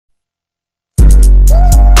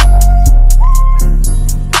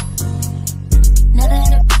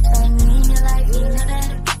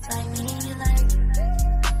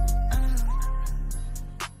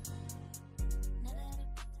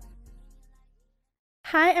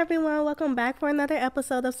Hi everyone, welcome back for another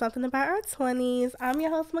episode of Something About Our 20s. I'm your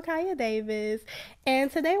host, Micaiah Davis,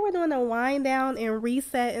 and today we're doing a wind down and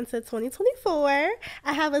reset into 2024.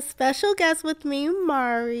 I have a special guest with me,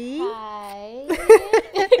 Mari. Hi.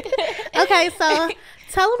 Okay, so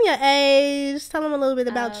tell them your age, tell them a little bit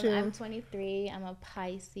about you. I'm 23. I'm a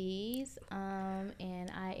Pisces,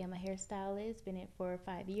 and I am a hairstylist. Been it for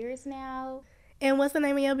 5 years now. And what's the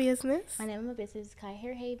name of your business? My name of my business is Kai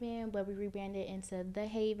Hair Haven, but we rebranded into The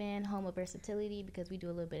Haven, home of versatility, because we do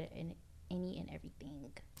a little bit of any and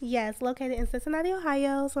everything. Yes, located in Cincinnati,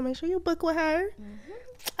 Ohio, so make sure you book with her.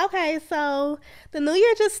 Mm-hmm. Okay, so the new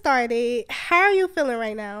year just started. How are you feeling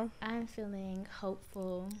right now? I'm feeling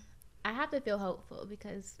hopeful. I have to feel hopeful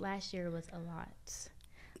because last year was a lot.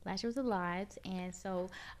 And so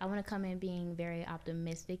I want to come in being very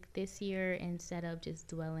optimistic this year instead of just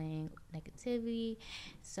dwelling negativity.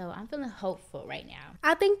 So I'm feeling hopeful right now.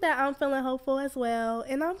 I think that I'm feeling hopeful as well,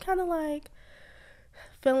 and I'm kind of like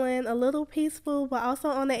feeling a little peaceful, but also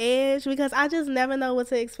on the edge because I just never know what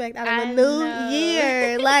to expect out of a new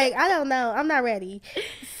year. Like, I don't know. I'm not ready.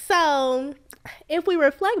 So, if we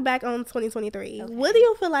reflect back on 2023, Okay. What do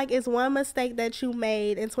you feel like is one mistake that you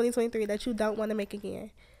made in 2023 that you don't want to make again?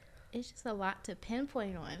 It's just a lot to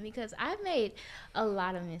pinpoint on because I've made a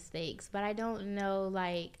lot of mistakes, but I don't know,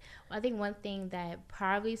 like, I think one thing that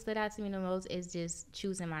probably stood out to me the most is just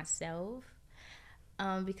choosing myself,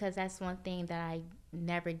 because that's one thing that I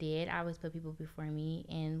never did. I always put people before me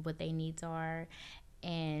and what their needs are,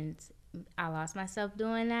 and I lost myself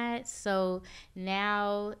doing that. So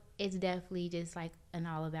now it's definitely just like an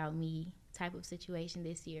all about me type of situation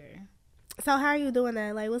this year. So, how are you doing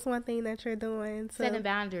that? Like, what's one thing that you're doing to... Setting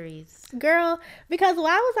boundaries. Girl, because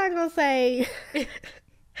why was I going to say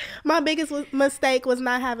my biggest mistake was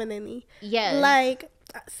not having any? Yes. Like,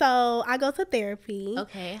 so I go to therapy.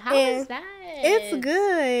 Okay. How is that? It's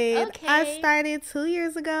good. Okay. I started 2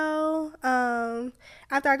 years ago.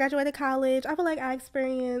 After I graduated college, I feel like I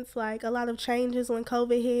experienced like a lot of changes when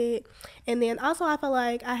COVID hit, and then also I feel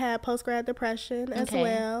like I had post-grad depression as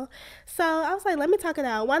well. So I was like, let me talk it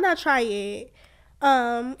out. Why not try it?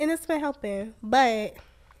 And it's been helping. But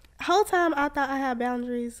whole time I thought I had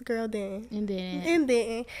boundaries, girl, didn't. And then And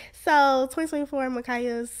didn't. So 2024,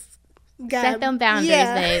 Micaiah's got set them boundaries,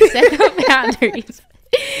 yeah. babe. Set them boundaries.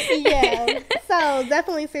 Yeah. So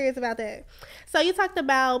definitely serious about that. So you talked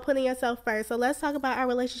about putting yourself first. So let's talk about our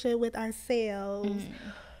relationship with ourselves.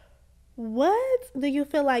 What do you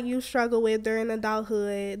feel like you struggle with during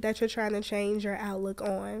adulthood that you're trying to change your outlook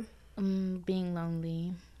on? Being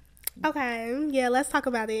lonely. Okay. Yeah, let's talk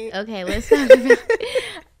about it. Okay, let's talk about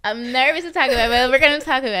I'm nervous to talk about it, but we're going to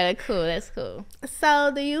talk about it. Cool, that's cool.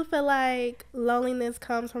 So do you feel like loneliness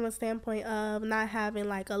comes from a standpoint of not having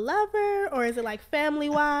like a lover, or is it like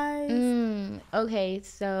family-wise? Okay,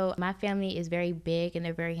 so my family is very big and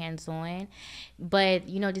they're very hands-on. But,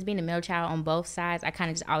 just being a middle child on both sides, I kind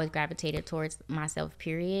of just always gravitated towards myself,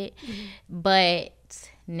 period. But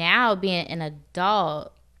now being an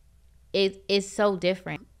adult, it's so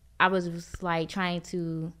different. I was just like trying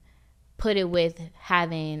to put it with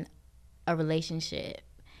having a relationship,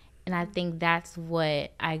 and I think that's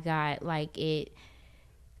what I got like it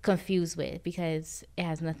confused with, because it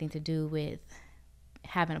has nothing to do with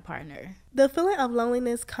having a partner. The feeling of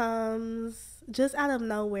loneliness comes just out of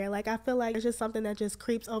nowhere. Like, I feel like it's just something that just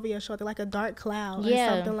creeps over your shoulder, like a dark cloud or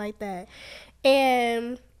something like that.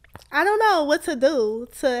 And I don't know what to do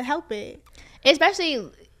to help it.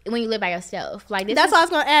 Especially when you live by yourself. Like, that's what I was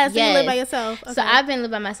going to ask. Yes. You live by yourself. Okay. So I've been living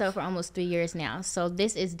by myself for almost 3 years now. So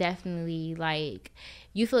this is definitely like,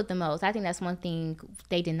 you feel it the most. I think that's one thing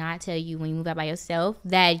they did not tell you when you move out by yourself,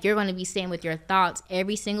 that you're going to be sitting with your thoughts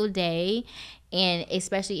every single day. And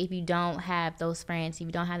especially if you don't have those friends, if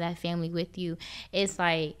you don't have that family with you, it's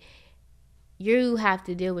like you have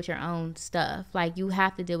to deal with your own stuff. Like, you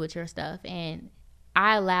have to deal with your stuff. And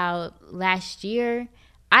I allowed last year,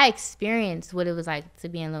 I experienced what it was like to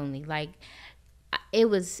being lonely. Like, it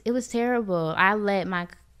was terrible. I let my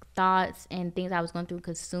thoughts and things I was going through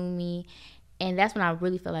consume me. And that's when I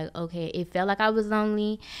really felt like, okay, it felt like I was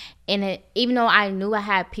lonely. And even though I knew I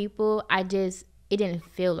had people, it didn't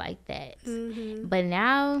feel like that. But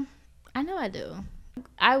now, I know I do.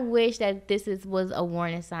 I wish that this was a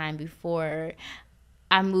warning sign before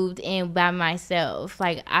I moved in by myself.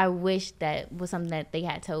 Like, I wish that was something that they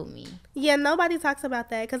had told me. Yeah, nobody talks about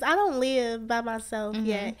that because I don't live by myself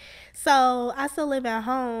yet. So I still live at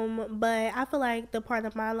home, but I feel like the part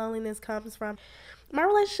of my loneliness comes from my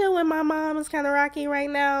relationship with my mom is kind of rocky right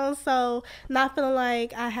now. So not feeling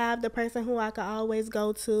like I have the person who I could always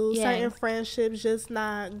go to. Yeah. Certain friendships just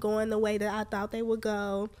not going the way that I thought they would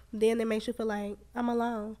go. Then it makes you feel like I'm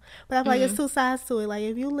alone. But I feel like it's two sides to it. Like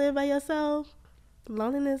if you live by yourself,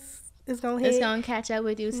 loneliness is gonna hit. It's gonna catch up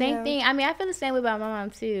with you. Same thing. I mean, I feel the same way about my mom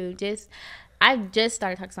too. I just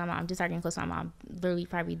started talking to my mom. Just started getting close to my mom, literally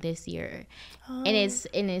probably this year. And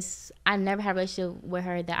it's I never had a relationship with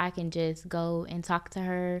her that I can just go and talk to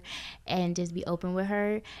her and just be open with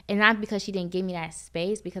her. And not because she didn't give me that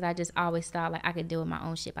space, because I just always thought like I could deal with my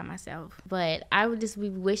own shit by myself. But I would just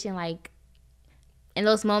be wishing like in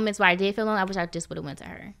those moments where I did feel alone, I wish I just would have went to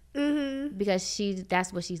her. Because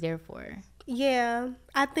that's what she's there for. Yeah,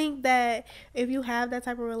 I think that if you have that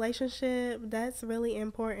type of relationship, that's really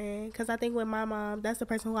important. Because I think with my mom, that's the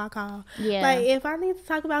person who I call. Yeah. Like, if I need to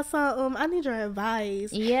talk about something, I need your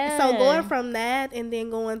advice. Yeah. So going from that and then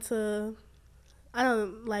going to,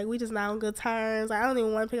 we just not on good terms. Like, I don't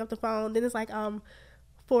even want to pick up the phone. Then it's like I'm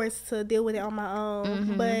forced to deal with it on my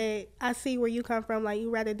own. But I see where you come from. Like, you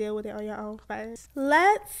rather deal with it on your own first.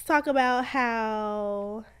 Let's talk about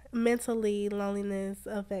how mentally loneliness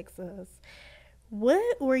affects us.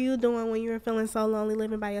 What were you doing when you were feeling so lonely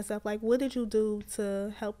living by yourself? Like, what did you do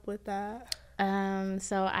to help with that?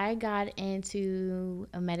 So I got into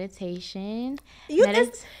a meditation.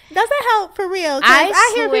 Doesn't help for real.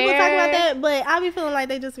 I hear people talk about that, but I be feeling like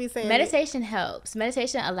they just be saying meditation helps.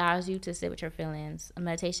 Meditation allows you to sit with your feelings.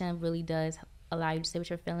 Meditation really does allow you to sit with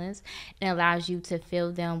your feelings and allows you to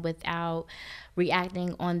feel them without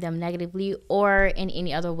reacting on them negatively or in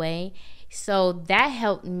any other way. So that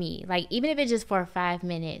helped me. Like, even if it's just for 5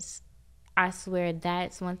 minutes, I swear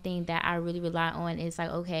that's one thing that I really rely on. Is like,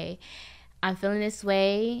 okay, I'm feeling this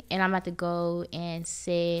way and I'm about to go and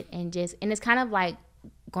sit and it's kind of like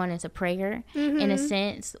going into prayer in a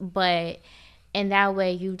sense, but in that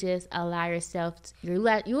way you just allow yourself you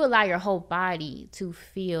allow your whole body to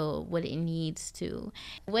feel what it needs to.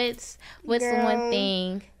 What's the one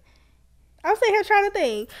thing? I'm sitting here trying to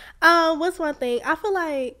think. What's one thing? I feel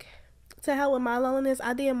like to help with my loneliness,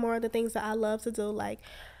 I did more of the things that I love to do. Like,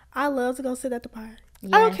 I love to go sit at the park.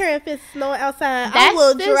 Yes. I don't care if it's snowing outside. I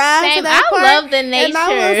will drive to that park. I love the nature. And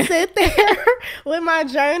I will sit there with my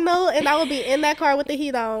journal, and I will be in that car with the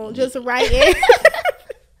heat on, just writing.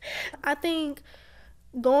 I think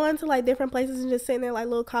going to like different places and just sitting there, like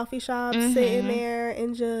little coffee shops, sitting there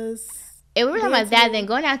and just. If we were talking about that, then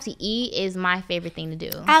going out to eat is my favorite thing to do.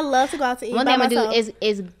 I love to go out to eat. One thing I'm gonna do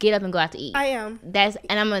is get up and go out to eat. I am. And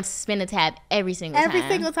I'm gonna spin a tab every single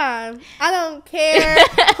time. I don't care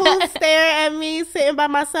who's staring at me sitting by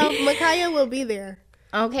myself. Micaiah will be there.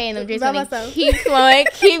 Okay, and I'm just gonna keep flowing,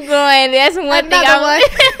 keep going. That's one thing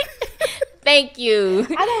Thank you.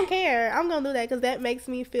 I don't care. I'm going to do that because that makes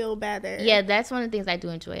me feel better. Yeah, that's one of the things I do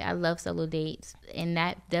enjoy. I love solo dates, and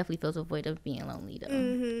that definitely fills a void of being lonely,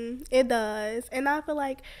 though. It does. And I feel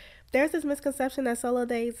like there's this misconception that solo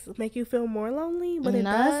dates make you feel more lonely, but it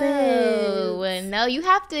doesn't. No, you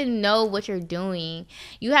have to know what you're doing.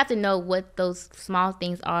 You have to know what those small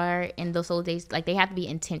things are, and those solo dates, like, they have to be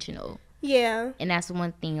intentional. Yeah. And that's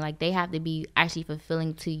one thing, like, they have to be actually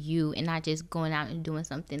fulfilling to you and not just going out and doing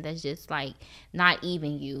something that's just, like, not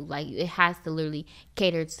even you. Like, it has to literally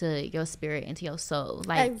cater to your spirit and to your soul.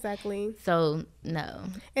 Like, exactly. So, no.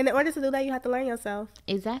 And in order to do that, you have to learn yourself.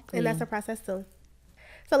 Exactly. And that's a process, too.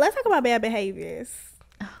 So, let's talk about bad behaviors.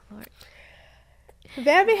 Oh, Lord.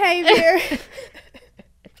 Bad behavior.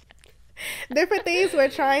 Different things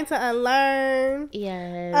we're trying to unlearn.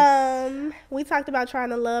 Yes. We talked about trying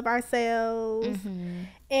to love ourselves.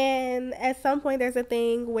 And at some point, there's a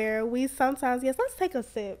thing where we sometimes, let's take a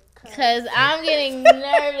sip. Because I'm getting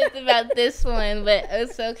nervous about this one, but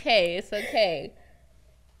it's okay. It's okay.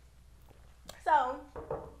 So,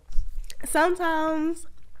 sometimes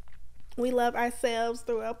we love ourselves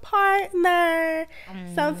through a partner.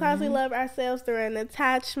 Sometimes we love ourselves through an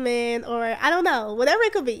attachment, or I don't know, whatever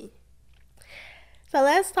it could be. So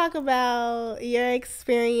let's talk about your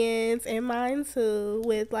experience and mine too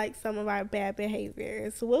with like some of our bad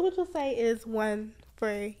behaviors. What would you say is one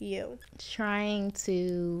for you? Trying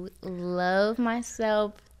to love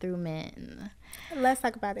myself through men. Let's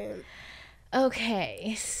talk about it.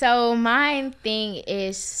 Okay, so my thing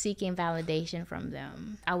is seeking validation from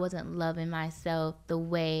them. I wasn't loving myself the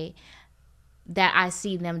way that I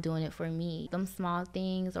see them doing it for me. Them small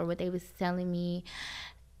things or what they was telling me,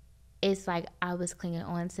 it's like I was clinging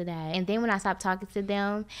on to that. And then when I stopped talking to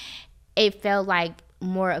them, it felt like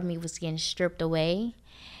more of me was getting stripped away,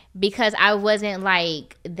 because I wasn't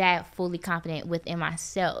like that fully confident within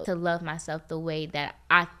myself to love myself the way that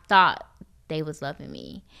I thought they was loving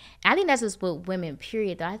me. And I think that's just with women,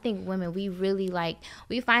 period, though. I think women, we really like,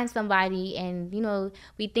 we find somebody and, you know,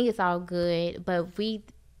 we think it's all good, but we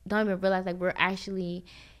don't even realize like we're actually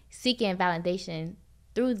seeking validation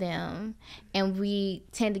through them, and we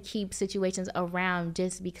tend to keep situations around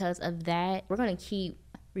just because of that. We're going to keep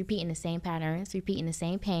repeating the same patterns, repeating the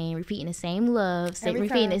same pain, repeating the same love,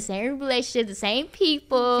 repeating the same relationships, the same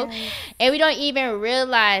people. Yes. And we don't even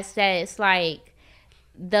realize that it's like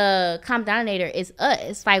the common denominator is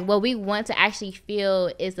us. Like what we want to actually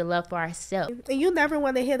feel is the love for ourselves. And you never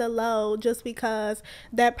want to hit a low just because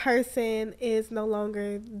that person is no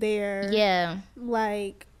longer there. Yeah.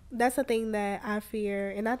 Like, that's the thing that I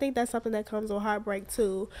fear. And I think that's something that comes with heartbreak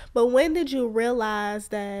too. But when did you realize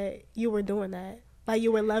that you were doing that? Like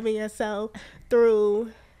you were loving yourself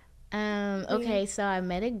through. Okay, so I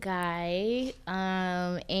met a guy,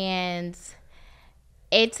 and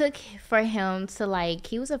it took for him to like,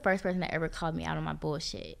 he was the first person that ever called me out on my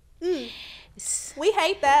bullshit. We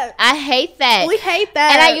hate that. I hate that. We hate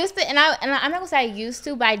that. And I used to, and I'm not gonna say I used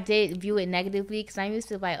to, but I did view it negatively, because I used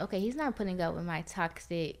to like, okay, he's not putting up with my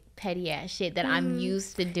toxic, petty ass shit that I'm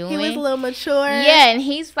used to doing. He was a little mature. Yeah, and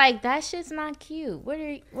he's like, that shit's not cute. What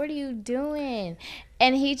are you doing?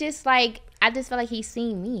 And he just like, I just felt like he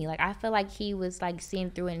seen me. Like I feel like he was like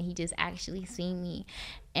seeing through it, and he just actually seen me.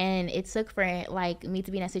 And it took for like me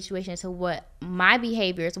to be in that situation to what my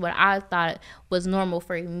behaviors, what I thought was normal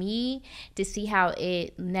for me, to see how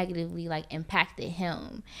it negatively like impacted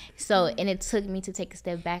him. So, and it took me to take a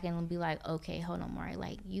step back and be like, okay, hold on, Mari,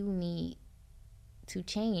 like you need to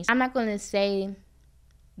change. I'm not going to say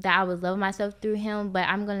that I was loving myself through him, but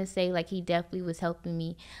I'm going to say like he definitely was helping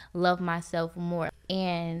me love myself more.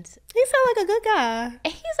 And he sounds like a good guy.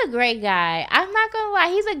 He's a great guy. I'm not going to lie.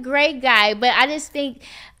 He's a great guy, but I just think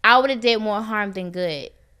I would have did more harm than good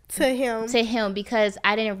to him because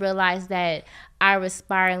I didn't realize that I was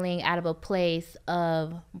spiraling out of a place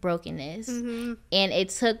of brokenness. And it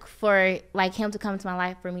took for like him to come to my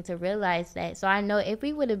life for me to realize that. So I know if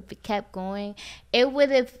we would have kept going, I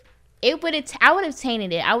would have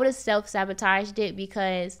tainted it. I would have self-sabotaged it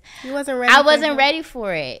because I wasn't ready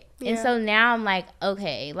for it. Yeah. And so now I'm like,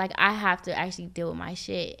 okay, like I have to actually deal with my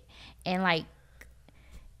shit. And like,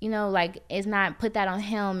 you know, like it's not put that on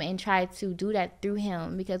him and try to do that through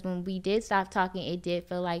him, because when we did stop talking, it did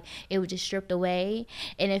feel like it was just stripped away,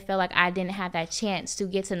 and it felt like I didn't have that chance to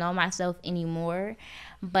get to know myself anymore.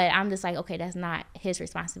 But I'm just like, okay, that's not his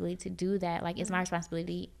responsibility to do that. Like, it's my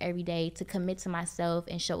responsibility every day to commit to myself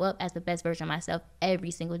and show up as the best version of myself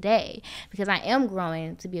every single day, because I am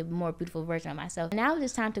growing to be a more beautiful version of myself. Now it's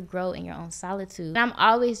just time to grow in your own solitude. And I'm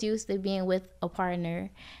always used to being with a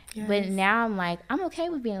partner. Yes. But now I'm like, I'm okay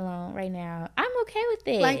with being alone right now. I'm okay with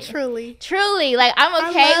it. Like, truly. Like, I'm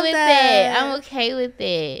okay with it. I'm okay with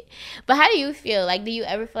it. But how do you feel? Like, do you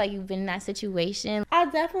ever feel like you've been in that situation? I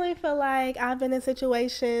definitely feel like I've been in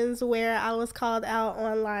situations where I was called out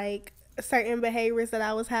on, like, certain behaviors that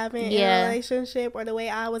I was having in a relationship, or the way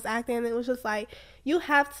I was acting. And it was just like,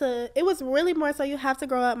 it was really more so you have to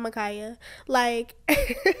grow up, Micaiah. Like, no,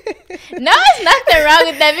 it's nothing wrong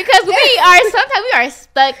with that, because sometimes we are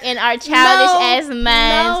stuck in our childish ass minds.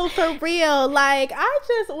 No, for real. Like,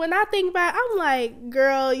 when I think back, I'm like,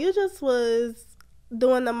 girl, you just was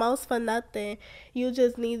doing the most for nothing. You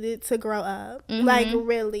just needed to grow up. Like,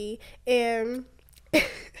 really. And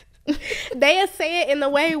they say it in a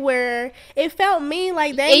way where it felt mean,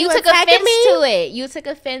 like you took offense to it. You took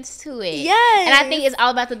offense to it. Yes. And I think it's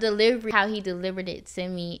all about the delivery, how he delivered it to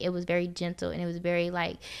me. It was very gentle, and it was very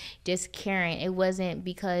like just caring. It wasn't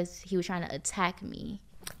because he was trying to attack me.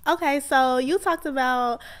 Okay, so you talked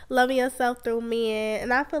about loving yourself through men,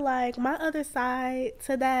 and I feel like my other side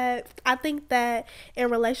to that, I think that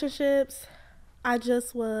in relationships, I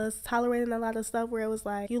just was tolerating a lot of stuff where it was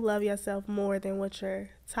like, you love yourself more than what you're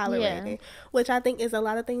tolerating, which I think is a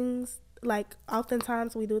lot of things. Like,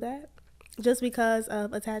 oftentimes we do that just because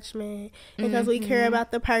of attachment, because we care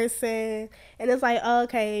about the person, and it's like,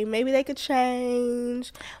 okay, maybe they could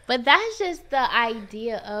change. But that's just the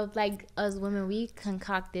idea of, like, us women, we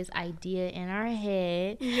concoct this idea in our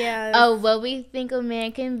head of what we think a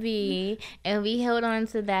man can be, and we hold on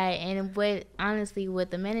to that. And what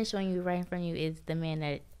the man is showing you right in front of you is the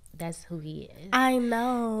man that's who he is. I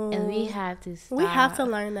know. And we have to stop. We have to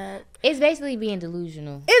learn that. It's basically being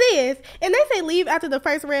delusional. It is. And they say leave after the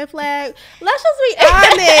first red flag. Let's just be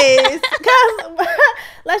honest. Because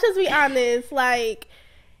let's just be honest. Like,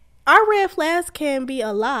 our red flags can be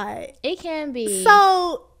a lot. It can be.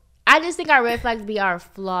 So I just think our red flags be our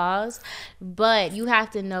flaws, but you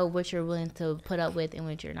have to know what you're willing to put up with and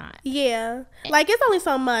what you're not. Yeah. Like, it's only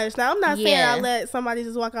so much. Now, I'm not saying I let somebody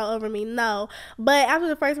just walk all over me. No. But after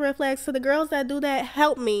the first red flags, to the girls that do that,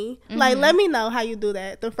 help me. Like, let me know how you do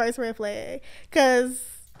that, the first red flag. Because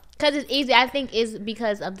it's easy. I think it's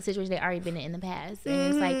because of the situation they already been in the past.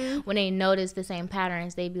 And it's like, when they notice the same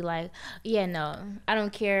patterns, they be like, yeah, no, I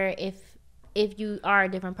don't care if you are a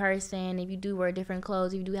different person, if you do wear different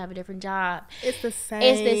clothes, if you do have a different job, it's the same.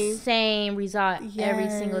 It's the same result every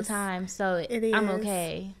single time. So I'm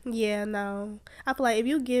okay. Yeah, no. I feel like if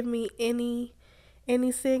you give me any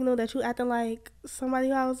signal that you acting like somebody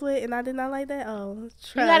who I was with and I did not like that,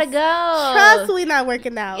 trust. You gotta go. Trust we not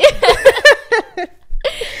working out.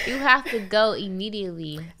 You have to go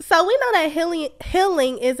immediately. So we know that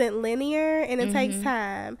healing isn't linear and it takes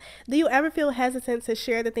time. Do you ever feel hesitant to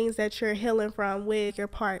share the things that you're healing from with your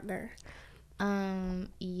partner?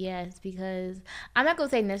 Yes, because I'm not gonna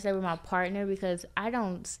say necessarily with my partner, because I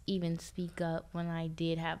don't even speak up when I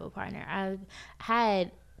did have a partner. I've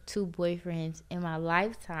had 2 boyfriends in my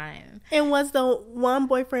lifetime. And was the one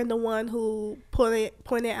boyfriend the one who pointed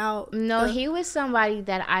out? No, he was somebody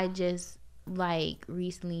that I just like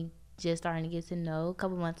recently just starting to get to know a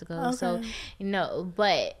couple months ago. Okay. So,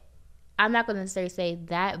 but I'm not going to necessarily say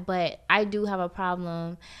that, but I do have a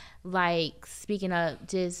problem like speaking up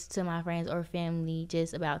just to my friends or family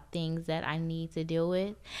just about things that I need to deal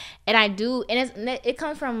with. And I do, and it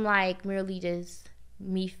comes from like merely just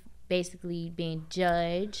me basically being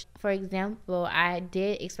judged. For example, I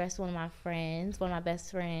did express to one of my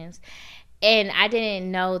best friends, and I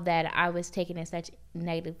didn't know that I was taking it such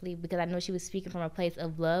negatively, because I know she was speaking from a place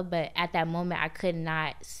of love, but at that moment I could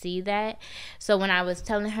not see that. So when I was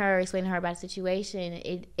explaining to her about the situation,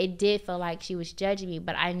 it did feel like she was judging me,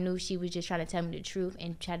 but I knew she was just trying to tell me the truth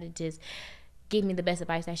and try to just give me the best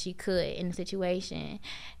advice that she could in the situation.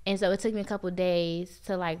 And so it took me a couple of days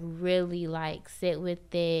to like really like sit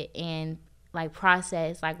with it and like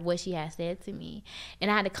process like what she had said to me.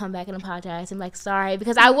 And I had to come back and apologize and like sorry,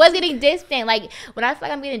 because I was getting distant. Like when I feel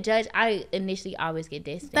like I'm getting judged, I initially always get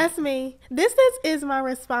distant. That's me. Distance is my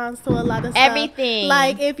response to a lot of stuff. Everything.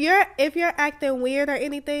 Like if you're acting weird or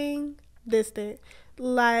anything, distant.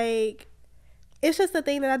 Like it's just the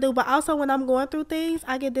thing that I do. But also when I'm going through things,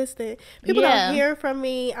 I get distant. People don't hear from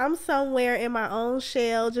me. I'm somewhere in my own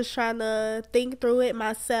shell just trying to think through it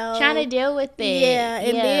myself. Trying to deal with it. Yeah.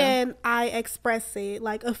 And then I express it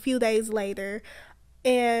like a few days later.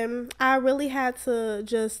 And I really had to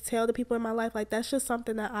just tell the people in my life, like, that's just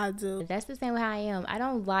something that I do. That's the same way I am. I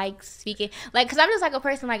don't like speaking. Like, because I'm just like a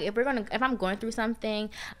person, like, if I'm going through something,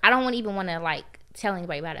 I don't even want to, like, tell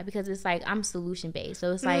anybody about it, because it's like, I'm solution based.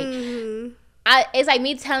 So it's like, it's like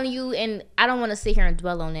me telling you, and I don't want to sit here and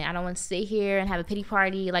dwell on it. I don't want to sit here and have a pity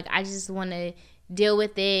party. Like, I just want to deal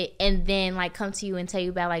with it and then like come to you and tell you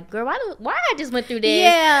about like, girl, why I just went through this.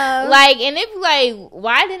 Yeah. Like, and it's like,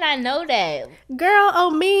 why didn't I know that?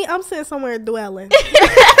 Girl, me, I'm sitting somewhere dwelling.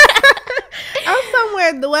 I'm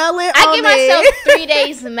somewhere dwelling. I give myself 3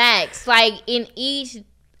 days max. Like in each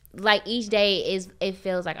day it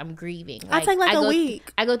feels like I'm grieving. Like, I take like a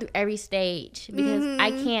week. I go through every stage because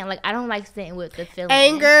I can't, like, I don't like sitting with the feeling.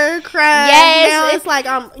 Anger, cry. Yes. Now it's like,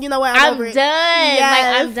 you know what? I'm done.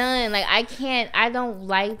 Yes. Like, I'm done. Like, I don't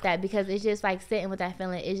like that, because it's just like sitting with that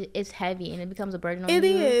feeling. It's heavy and it becomes a burden on you. It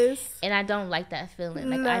is. And I don't like that feeling.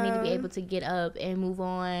 Like, I need to be able to get up and move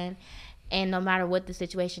on. And no matter what the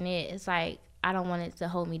situation is, it's like, I don't want it to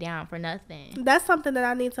hold me down for nothing. That's something that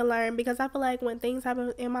I need to learn, because I feel like when things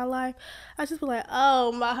happen in my life, I just feel like,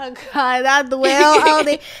 oh my God, I dwell on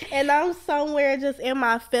it. And I'm somewhere just in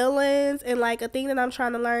my feelings. And like a thing that I'm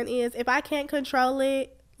trying to learn is, if I can't control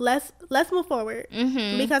it, let's move forward.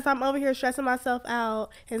 Because I'm over here stressing myself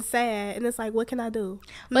out and sad. And it's like, what can I do?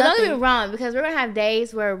 But don't get me wrong, because we're going to have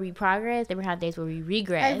days where we progress, then we're going to have days where we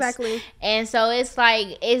regress. Exactly. And so it's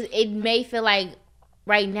like, it may feel like,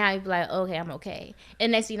 right now you'd be like, okay, I'm okay,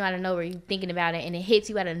 and next thing you know, out of nowhere you're thinking about it and it hits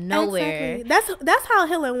you out of nowhere. Exactly. That's how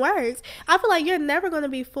healing works. I feel like you're never going to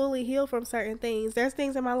be fully healed from certain things. There's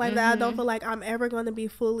things in my life that I don't feel like I'm ever going to be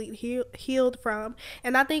fully healed from.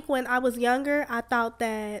 And I think when I was younger, I thought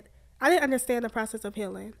that I didn't understand the process of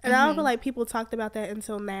healing. And I don't feel like people talked about that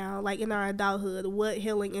until now, like in our adulthood, what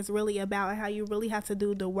healing is really about and how you really have to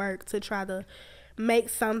do the work to try to make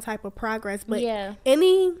some type of progress. But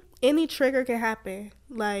any trigger can happen.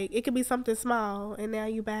 Like, it could be something small, and now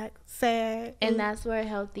you back sad. And that's where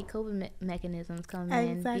healthy coping mechanisms come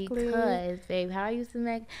in. Because, babe, how I used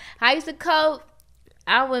to cope,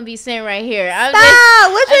 I wouldn't be sitting right here.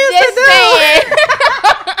 Stop! What you used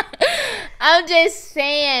to do? just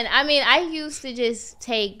saying. I mean, I used to just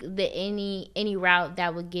take the any route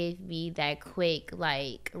that would give me that quick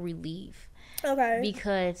like relief. Okay.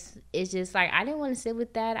 Because it's just like I didn't want to sit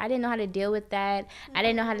with that. I didn't know how to deal with that. I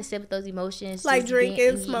didn't know how to sit with those emotions. Like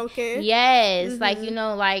drinking, smoking. Yes. Like,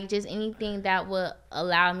 like just anything that would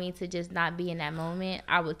allow me to just not be in that moment,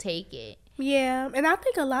 I would take it. Yeah. And I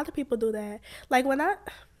think a lot of people do that. Like when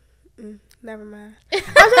never mind.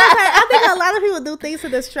 I think a lot of people do things to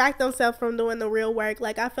distract themselves from doing the real work.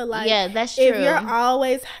 Like I feel like that's true.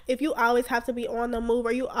 If you always have to be on the move,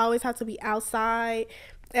 or you always have to be outside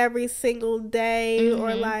every single day,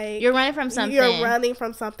 or like you're running from something.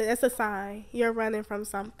 That's a sign you're running from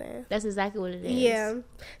something. That's exactly what it is. Yeah.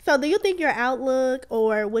 So do you think your outlook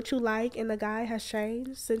or what you like in a guy has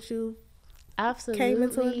changed since you came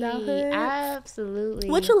into adulthood? Absolutely.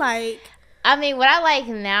 What you like? I mean, what I like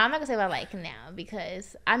now, I'm not gonna say what I like now,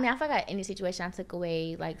 because I mean, I feel like any situation I took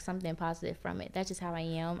away like something positive from it. That's just how I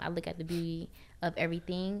am. I look at the beauty of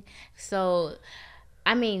everything. So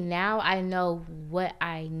I mean, now I know what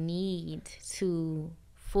I need to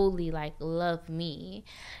fully like love me.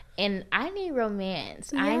 And I need romance.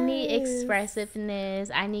 Yes. I need expressiveness.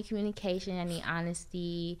 I need communication. I need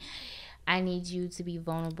honesty. I need you to be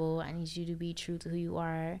vulnerable. I need you to be true to who you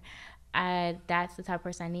are. That's the type of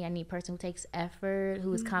person I need. I need a person who takes effort,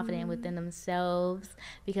 who is confident within themselves,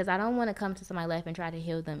 because I don't want to come to somebody's life and try to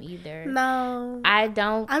heal them either. No. I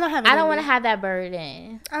don't want to have that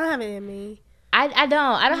burden. I don't have it in me. I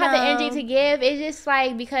don't have the energy to give. It's just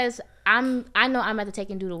like, because I know I'm about to take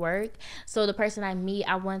and do the work. So the person I meet,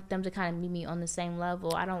 I want them to kind of meet me on the same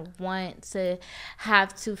level. I don't want to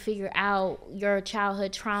have to figure out your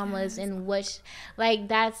childhood traumas and what, like,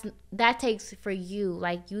 that takes for you.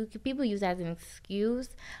 Like, people use that as an excuse,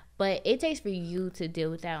 but it takes for you to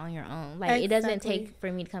deal with that on your own. Like, It doesn't take for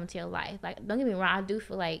me to come to your life. Like, don't get me wrong, I do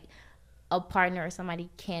feel like a partner or somebody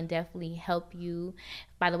can definitely help you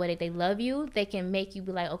by the way that they love you. They can make you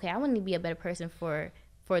be like, okay, I want to be a better person for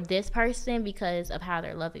this person because of how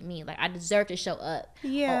they're loving me. Like, I deserve to show up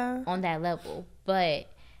on that level. But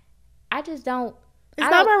I just don't. It's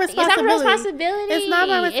not my responsibility. It's not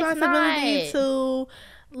my responsibility to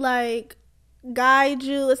like guide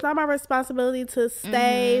you. It's not my responsibility to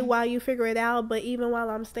stay while you figure it out, but even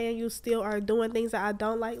while I'm staying, you still are doing things that I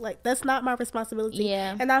don't like that's not my responsibility.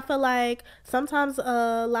 Yeah. And I feel like sometimes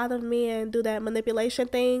a lot of men do that manipulation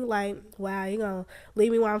thing, like, wow, you gonna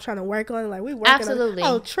leave me while I'm trying to work on it? Like, we working absolutely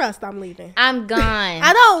on, trust, I'm leaving, I'm gone.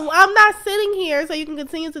 I'm not sitting here so you can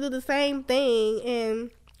continue to do the same thing.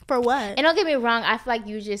 And for what? And don't get me wrong, I feel like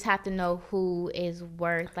you just have to know who is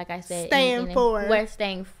worth, like I said, staying for.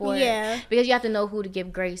 Yeah. Because you have to know who to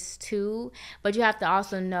give grace to, but you have to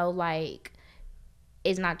also know, like,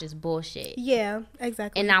 it's not just bullshit. Yeah,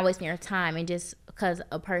 exactly. And not wasting your time, and just because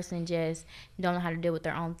a person just don't know how to deal with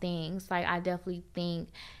their own things. Like, I definitely think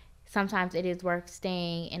sometimes it is worth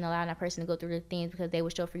staying and allowing that person to go through the things, because they will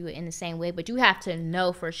show up for you in the same way. But you have to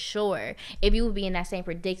know for sure, if you will be in that same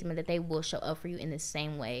predicament, that they will show up for you in the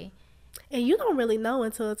same way. And you don't really know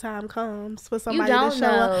until the time comes for somebody to show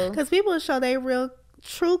up. Because people show their real,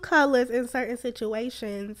 true colors in certain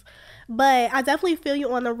situations. But I definitely feel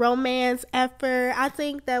you on the romance effort. I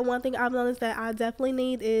think that one thing I've noticed that I definitely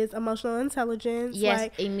need is emotional intelligence. Yes,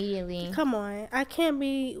 like, immediately. Come on.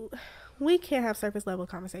 We can't have surface level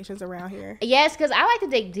conversations around here. Yes, because I like to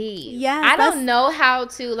dig deep. Yes, I don't know how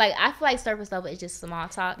to, like, I feel like surface level is just small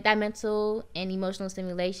talk. That mental and emotional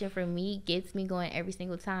stimulation for me gets me going every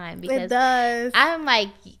single time. Because it does. I'm like,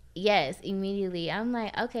 yes, immediately. I'm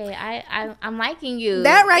like, okay, I'm liking you.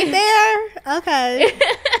 That right there? Okay.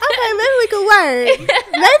 Okay, maybe we could work.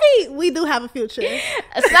 Maybe we do have a future.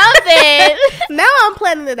 Something. Now I'm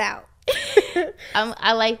planning it out.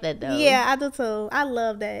 I like that though. Yeah, I do too. I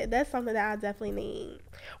love that. That's something that I definitely need.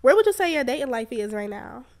 Where would you say your dating life is right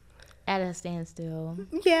now? At a standstill.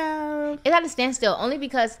 Yeah, it's at a standstill. Not only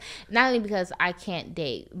because I can't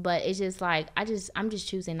date, but it's just like I'm just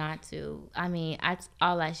choosing not to. I mean,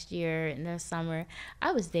 all last year and the summer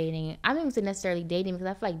I was dating. I don't even necessarily dating, because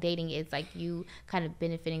I feel like dating is like you kind of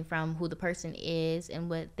benefiting from who the person is and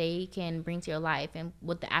what they can bring to your life and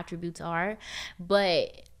what the attributes are.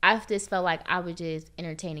 But I just felt like I was just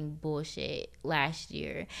entertaining bullshit last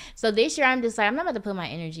year. So this year I'm just like, I'm not about to put my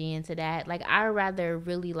energy into that. Like, I'd rather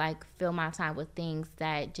really like fill my time with things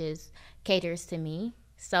that just caters to me.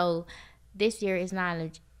 So this year is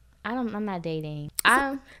not I'm not dating.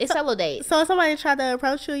 It's so, solo dates. So if somebody try to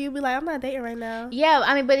approach you, you be like, I'm not dating right now. Yeah,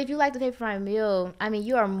 I mean, but if you like to pay for my meal, I mean,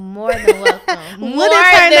 you are more than welcome. Wouldn't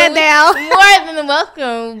turn that down. More than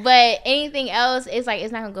welcome. But anything else, it's like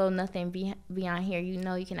it's not gonna go nothing beyond here. You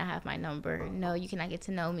know, you cannot have my number. No, you cannot get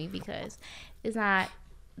to know me because it's not.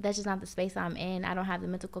 That's just not the space I'm in. I don't have the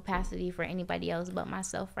mental capacity for anybody else but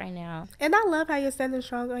myself right now. And I love how you're standing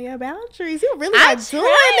strong on your boundaries. You really are doing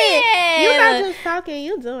it. You're not just talking,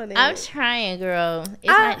 you doing it. I'm trying, girl. It's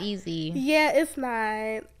not easy. Yeah, it's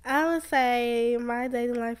not. I would say my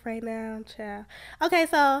dating life right now, child. Okay,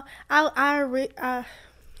 so a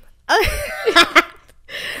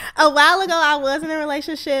while ago I was in a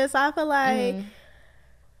relationship, so I feel like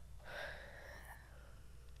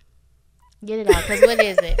get it out, because what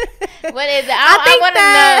is it? What is it? I want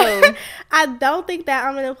to know. I don't think that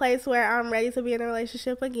I'm in a place where I'm ready to be in a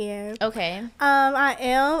relationship again. Okay. I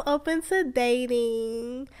am open to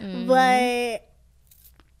dating, but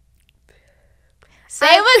say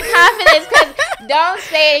it with confidence, because don't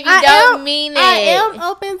say it if you don't mean it. I am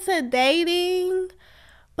open to dating,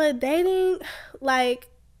 but dating, like,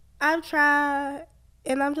 I've tried,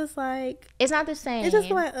 and I'm just like, it's not the same. It's just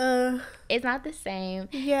like, it's not the same.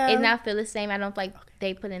 Yeah. It's not feel the same. I don't feel like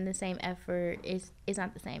they put in the same effort. It's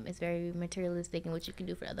not the same. It's very materialistic in what you can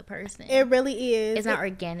do for the other person. It really is. It's not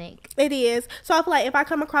organic. It is. So I feel like if I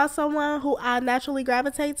come across someone who I naturally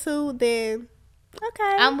gravitate to, then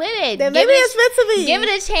okay, I'm with it. Then maybe it's meant to be. Give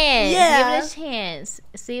it a chance. Yeah. Give it a chance.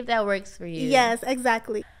 See if that works for you. Yes,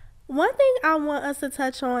 exactly. One thing I want us to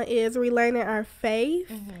touch on is relearning our faith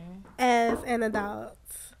as an adult.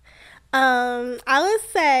 I would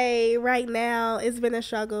say right now it's been a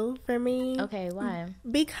struggle for me. Okay, why?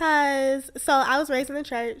 Because I was raised in the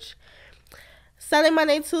church. Sunday,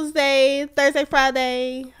 Monday, Tuesday, Thursday,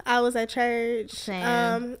 Friday, I was at church.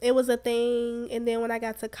 Same. It was a thing. And then when I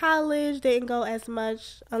got to college, didn't go as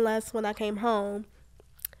much unless when I came home.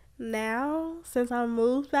 Now, since I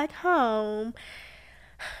moved back home,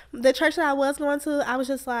 the church that I was going to, I was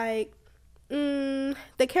just like,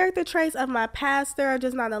 the character traits of my pastor are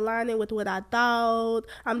just not aligning with what I thought.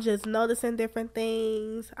 I'm just noticing different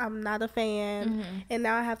things. I'm not a fan. And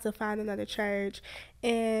now I have to find another church.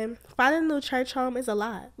 And finding a new church home is a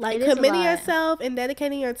lot. Like, committing yourself and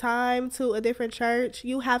dedicating your time to a different church,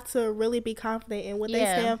 you have to really be confident in what they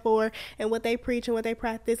stand for and what they preach and what they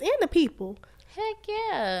practice and the people. Heck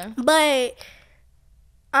yeah. But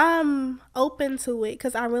I'm open to it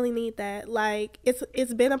because I really need that. Like,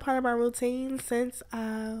 it's been a part of my routine since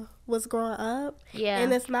I was growing up. Yeah.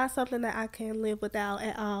 And it's not something that I can live without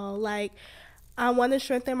at all. Like, I want to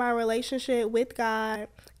strengthen my relationship with God,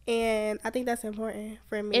 and I think that's important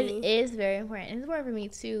for me. It is very important. It's important for me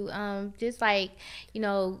too. Just like,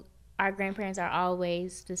 our grandparents are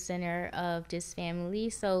always the center of this family.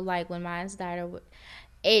 So like when mine's died,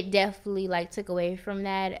 it definitely like took away from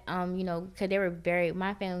that, because they were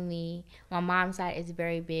my family, my mom's side is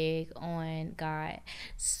very big on God.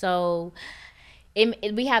 So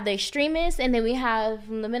we have the extremists and then we have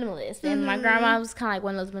the minimalists. And my grandma was kind of like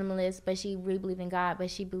one of those minimalists, but she really believed in God,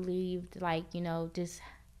 but she believed like, just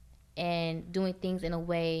and doing things in a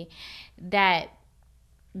way that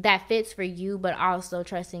fits for you, but also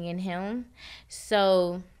trusting in Him.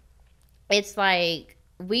 So it's like,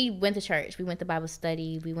 we went to church. We went to Bible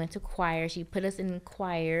study. We went to choir. She put us in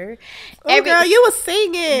choir. Girl, you was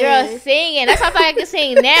singing. Girl, singing. That's how I can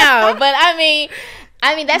sing now. But I mean,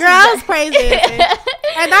 that's... Girl, I was crazy.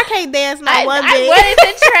 And I can't dance not one bit.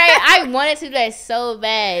 I wanted to do that so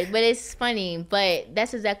bad. But it's funny. But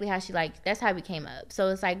that's exactly how that's how we came up. So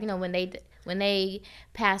it's like, when they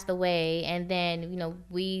passed away and then,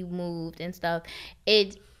 we moved and stuff,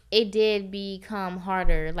 it did become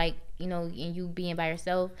harder. Like, and you being by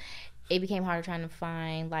yourself, it became harder trying to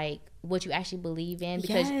find like what you actually believe in,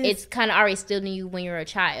 because it's kind of already still in you when you're a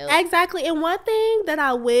child. Exactly. And one thing that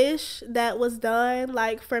I wish that was done,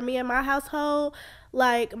 like for me and my household,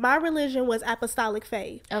 like my religion was apostolic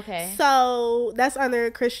faith. Okay. So that's under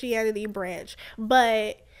Christianity branch.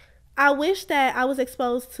 But I wish that I was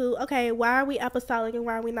exposed to, okay, why are we apostolic and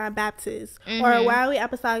why are we not Baptist? Or why are we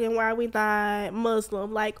apostolic and why are we not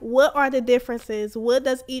Muslim? Like, what are the differences? What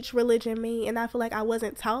does each religion mean? And I feel like I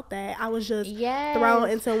wasn't taught that. I was just thrown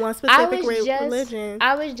into one specific religion.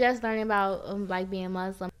 I was just learning about, like, being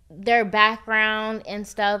Muslim. their background and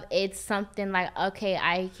stuff, it's something like, okay,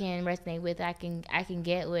 I can resonate with, I can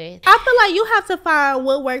get with. I feel like you have to find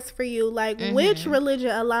what works for you, like which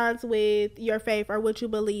religion aligns with your faith or what you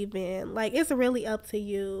believe in. Like, it's really up to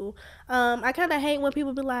you. I kind of hate when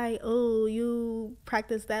people be like, oh, you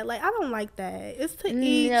practice that. Like, I don't like that. It's to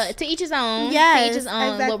each. No, to each his own. Yes, to each his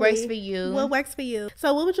own. exactly. What works for you. What works for you.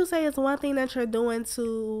 So what would you say is one thing that you're doing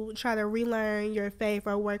to try to relearn your faith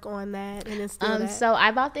or work on that and instill that? So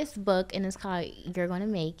I bought this book and it's called You're Gonna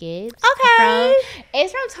Make It. Okay.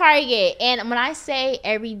 It's from Target. And when I say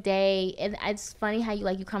every day, it's funny how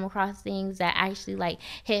you come across things that actually like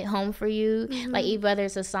hit home for you. Like whether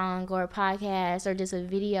it's a song or a podcast or just a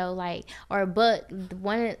video, like, or a book.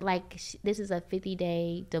 This is a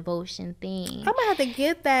 50-day devotion thing. I'm gonna have to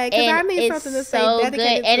get that because I need something to stay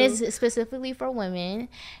dedicated good. And to. it's specifically for women.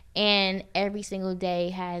 And every single day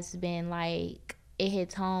has been like, it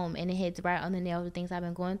hits home and it hits right on the nail of the things I've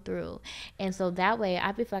been going through. And so that way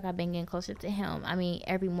I feel like I've been getting closer to him. I mean,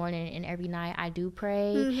 every morning and every night I do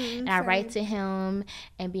pray and I write to him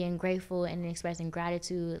and being grateful and expressing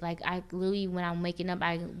gratitude. Like, I literally, when I'm waking up,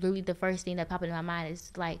 the first thing that pops into my mind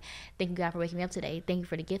is like, thank you God for waking me up today. Thank you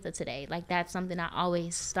for the gift of today. Like, that's something I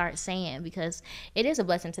always start saying because it is a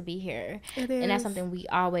blessing to be here. It is. And that's something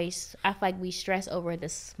I feel like we stress over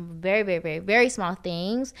this very, very, very, very small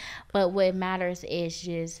things. But what matters is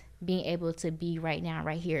just being able to be right now,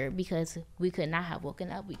 right here, because we could not have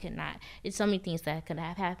woken up. We could not. It's so many things that could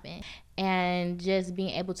have happened. And just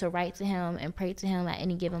being able to write to him and pray to him at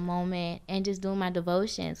any given moment and just doing my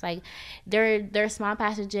devotions. Like, there are small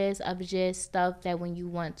passages of just stuff that when you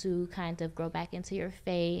want to kind of grow back into your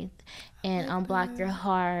faith and unblock your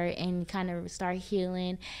heart and kind of start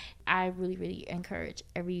healing, I really, really encourage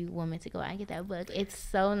every woman to go out and get that book. It's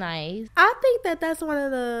so nice. I think that that's one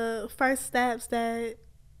of the first steps that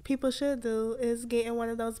people should do is getting one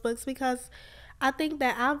of those books, because I think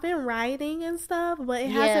that I've been writing and stuff, but it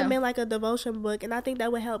hasn't been like a devotion book, and I think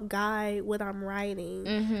that would help guide what I'm writing.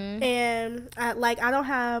 And I don't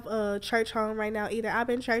have a church home right now either. I've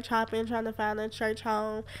been church hopping, trying to find a church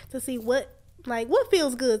home to see what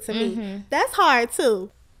feels good to me. That's hard too.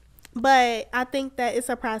 But I think that it's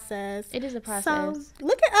a process. It is a process. So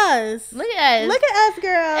look at us. Look at us. Look at us,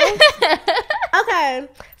 girl. Okay.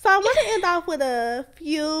 So I want to end off with a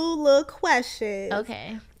few little questions.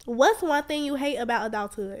 Okay. What's one thing you hate about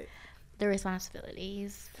adulthood? The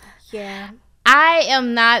responsibilities. Yeah. I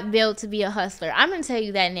am not built to be a hustler. I'm gonna tell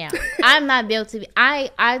you that now. I'm not built to be. I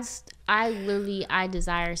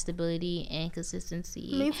desire stability and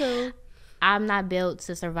consistency. Me too. I'm not built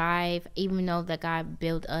to survive, even though that God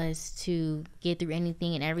built us to get through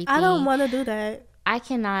anything and everything. I don't want to do that. I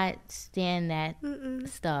cannot stand that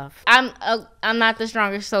stuff. I'm not the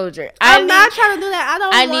strongest soldier. I'm not trying to do that. I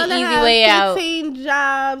don't want to have 15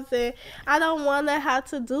 out. jobs, and I don't want to have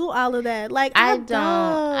to do all of that. Like, I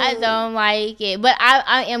don't like it. But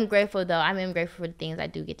I am grateful, though. I am grateful for the things I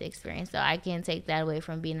do get to experience. So I can't take that away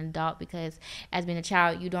from being an adult, because as being a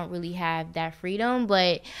child, you don't really have that freedom.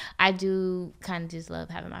 But I do kind of just love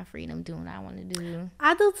having my freedom, doing what I want to do.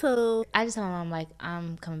 I do too. I just tell my mom, like,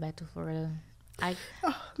 I'm coming back to Florida.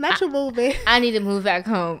 Not your moving. I need to move back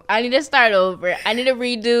home. I need to start over. I need to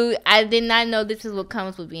redo. I did not know this is what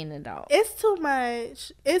comes with being an adult. It's too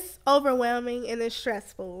much. It's overwhelming and it's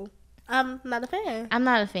stressful. I'm not a fan. I'm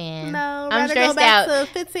not a fan. No, I'm rather stressed go back out.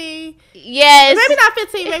 to 15. Yes. Maybe not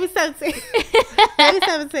 15, maybe 17. Maybe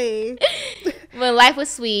 17. But life was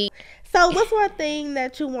sweet. So what's one thing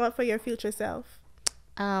that you want for your future self?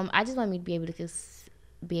 I just want me to be able to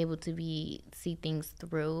see things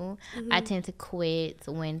through. I tend to quit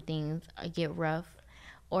when things get rough,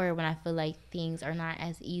 or when I feel like things are not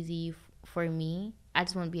as easy for me. I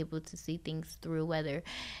just want to be able to see things through,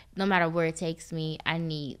 no matter where it takes me. I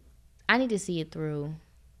need to see it through,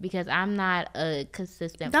 because I'm not a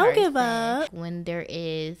consistent person. Don't give up. When there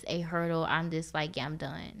is a hurdle, I'm just like, yeah, I'm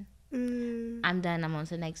done. I'm done. I'm on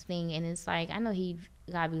to the next thing. And it's like, I know he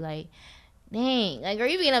gotta be like, dang, like, are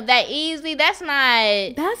you being up that easy? That's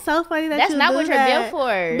so funny that's not what you're built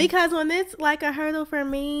for. Because when it's like a hurdle for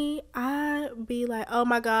me, I be like, oh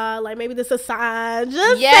my God, like maybe this is a sign.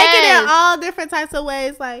 Just taking it all different types of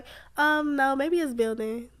ways. Like, no, maybe it's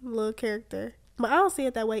building a little character. But I don't see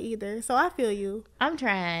it that way either. So I feel you. I'm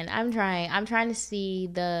trying to see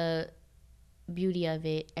the beauty of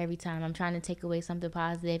it every time. I'm trying to take away something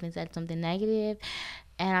positive instead of something negative.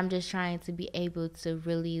 And I'm just trying to be able to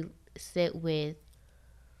really sit with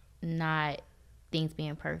not things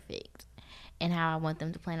being perfect and how I want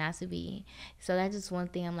them to plan out to be. So that's just one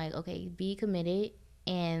thing. I'm like, okay, be committed,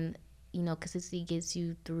 and consistency gets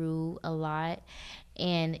you through a lot.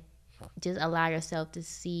 And just allow yourself to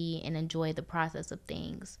see and enjoy the process of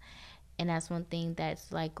things. And that's one thing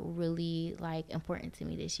that's like really like important to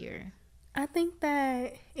me this year. I think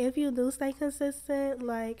that if you do stay consistent,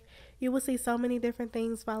 like, you will see so many different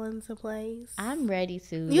things fall into place. I'm ready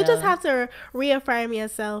to. You just have to reaffirm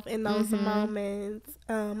yourself in those moments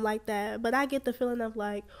like that. But I get the feeling of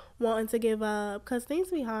like wanting to give up because things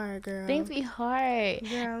be hard, girl. Things be hard.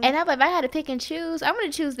 Girl. And I'm like, if I had to pick and choose, I'm going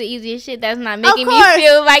to choose the easiest shit that's not making me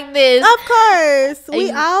feel like this. Of course.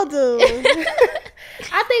 We all do.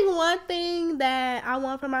 I think one thing that I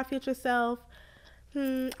want for my future self,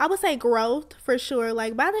 I would say growth for sure.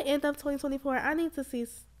 Like by the end of 2024, I need to see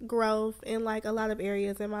growth in like a lot of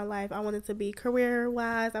areas in my life. I want it to be career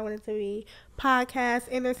wise. I want it to be podcast,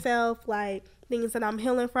 inner self, like things that I'm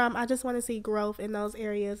healing from. I just want to see growth in those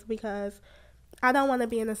areas because I don't want to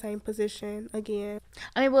be in the same position again.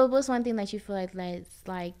 I mean, well, what's one thing that you feel like that's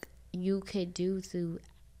like you could do to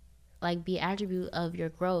like be an attribute of your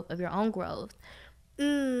growth, of your own growth?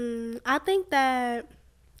 I think that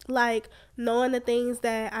like knowing the things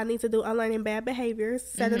that I need to do, unlearning bad behaviors,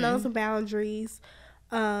 setting those boundaries.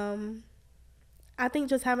 I think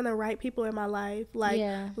just having the right people in my life, like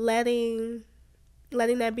letting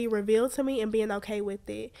that be revealed to me and being okay with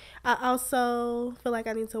it. I also feel like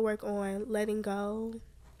I need to work on letting go,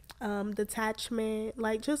 detachment,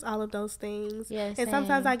 like just all of those things. Yeah, and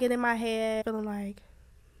sometimes I get in my head feeling like,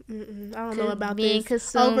 I don't know about being this.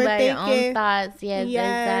 Consumed by your own thoughts. Yes,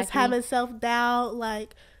 exactly. Having self-doubt.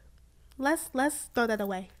 Like, let's throw that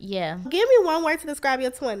away. Yeah. Give me one word to describe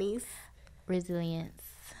your 20s. Resilience.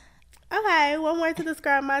 Okay, one word to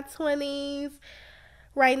describe my 20s.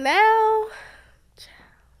 Right now,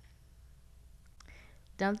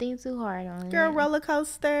 don't think too hard on it. Girl, roller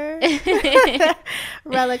coaster.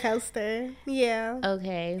 Roller coaster. Yeah.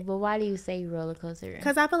 Okay, but why do you say roller coaster?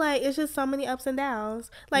 Because I feel like it's just so many ups and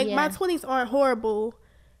downs. Like, my 20s aren't horrible.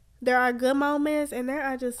 There are good moments, and there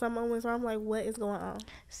are just some moments where I'm like, what is going on?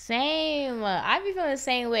 Same. I be feeling the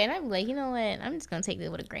same way, and I'm like, you know what? I'm just going to take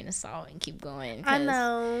this with a grain of salt and keep going. I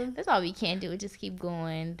know. That's all we can do, just keep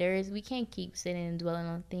going. We can't keep sitting and dwelling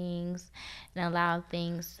on things and allow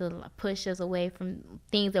things to push us away from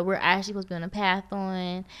things that we're actually supposed to be on a path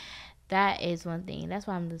on. That is one thing. That's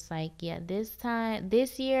why I'm just like,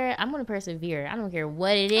 this year, I'm going to persevere. I don't care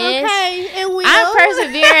what it is. Okay, and I'm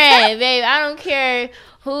persevering, babe. I don't care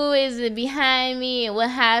who is behind me and what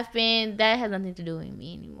happened. That has nothing to do with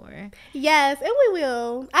me anymore. Yes, and we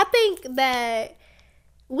will. I think that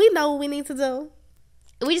we know what we need to do.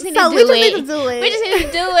 We just need to do it. We just need to do it. We just need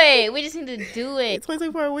to do it. We just need to do it.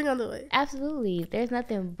 2024, we're going to do it. Absolutely. There's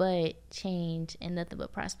nothing but change and nothing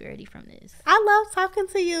but prosperity from this. I love talking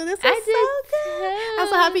to you. This is so good. I'm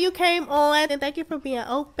so happy you came on. And thank you for being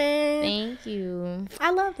open. Thank you.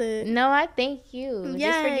 I loved it. No, I thank you.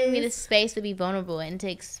 Yes. Just for giving me the space to be vulnerable and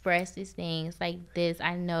to express these things like this.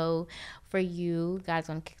 I know for you, God's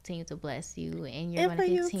going to continue to bless you. And you're going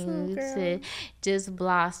to continue to just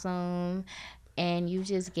blossom. And you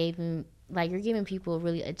just you're giving people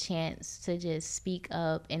really a chance to just speak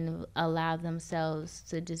up and allow themselves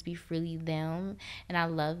to just be freely them. And I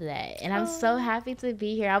love that. And I'm so happy to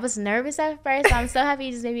be here. I was nervous at first. I'm so happy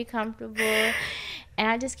you just made me comfortable. And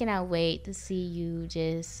I just cannot wait to see you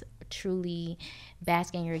just truly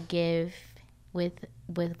bask in your gift with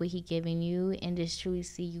what He giving you and just truly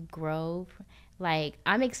see you grow. Like,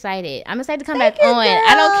 I'm excited. I'm excited to come back on. Girl.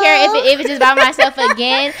 I don't care if it's just by myself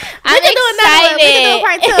again. I'm excited. We can do a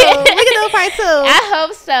part 2. We can do a part 2. I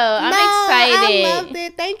hope so. I'm excited. I loved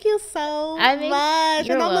it. Thank you so much.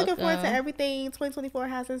 You're and I'm welcome. looking forward to everything 2024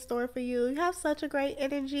 has in store for you. You have such a great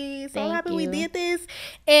energy. So happy we did this.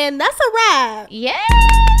 And that's a wrap. Yeah.